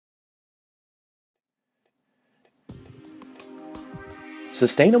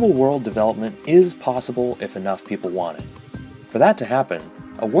Sustainable world development is possible if enough people want it. For that to happen,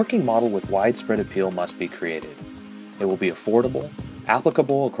 a working model with widespread appeal must be created. It will be affordable,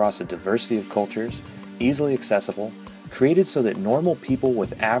 applicable across a diversity of cultures, easily accessible, created so that normal people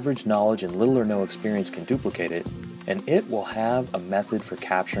with average knowledge and little or no experience can duplicate it, and it will have a method for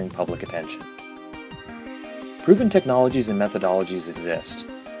capturing public attention. Proven technologies and methodologies exist.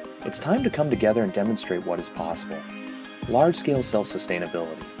 It's time to come together and demonstrate what is possible. Large-scale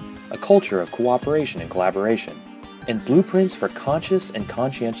self-sustainability, a culture of cooperation and collaboration, and blueprints for conscious and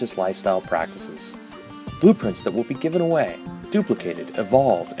conscientious lifestyle practices. Blueprints that will be given away, duplicated,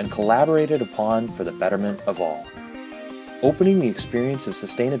 evolved, and collaborated upon for the betterment of all. Opening the experience of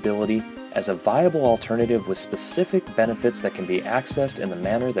sustainability as a viable alternative with specific benefits that can be accessed in the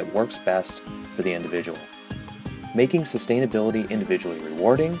manner that works best for the individual. Making sustainability individually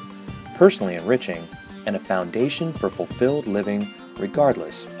rewarding, personally enriching, and a foundation for fulfilled living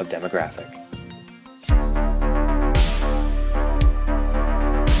regardless of demographic.